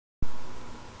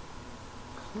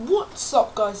What's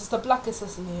up guys, it's the Black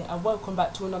Assassin here and welcome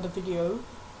back to another video.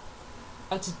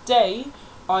 And today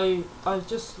I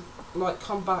just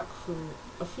come back from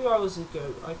a few hours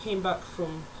ago. I came back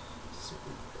from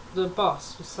the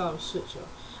bus with Sam Switcher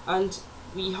and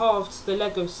we halved the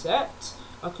Lego set.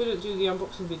 I couldn't do the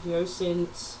unboxing video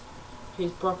since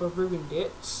his brother ruined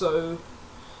it, so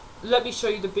let me show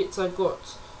you the bits I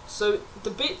got. So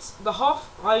the half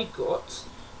I got,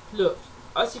 look,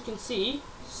 as you can see,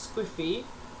 Squiffy.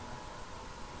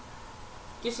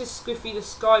 This is Squiffy the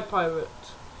Sky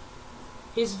Pirate.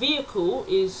 His vehicle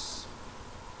is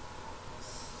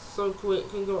so cool, it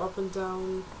can go up and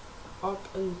down, up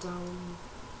and down.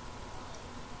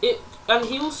 And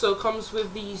he also comes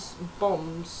with these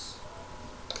bombs.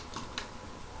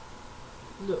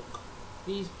 Look,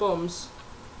 these bombs.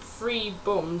 3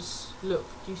 bombs. Look,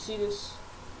 do you see this?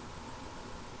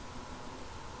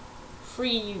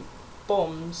 3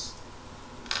 bombs.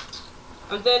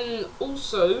 And then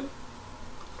also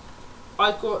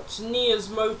I got Nia's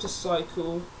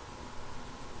motorcycle.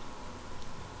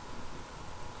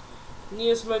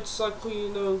 Nia's motorcycle, you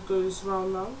know, goes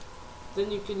round now.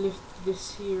 Then you can lift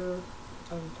this here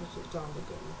and put it down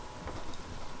again.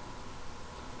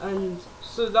 And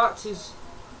so that is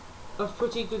a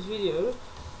pretty good video.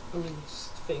 I mean,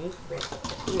 thing. Wait,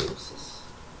 what's this?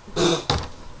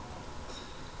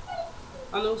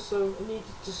 And also,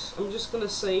 I'm just gonna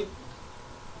say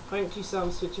thank you,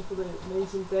 Sam Switcher, for the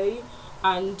amazing day,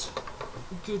 and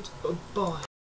goodbye.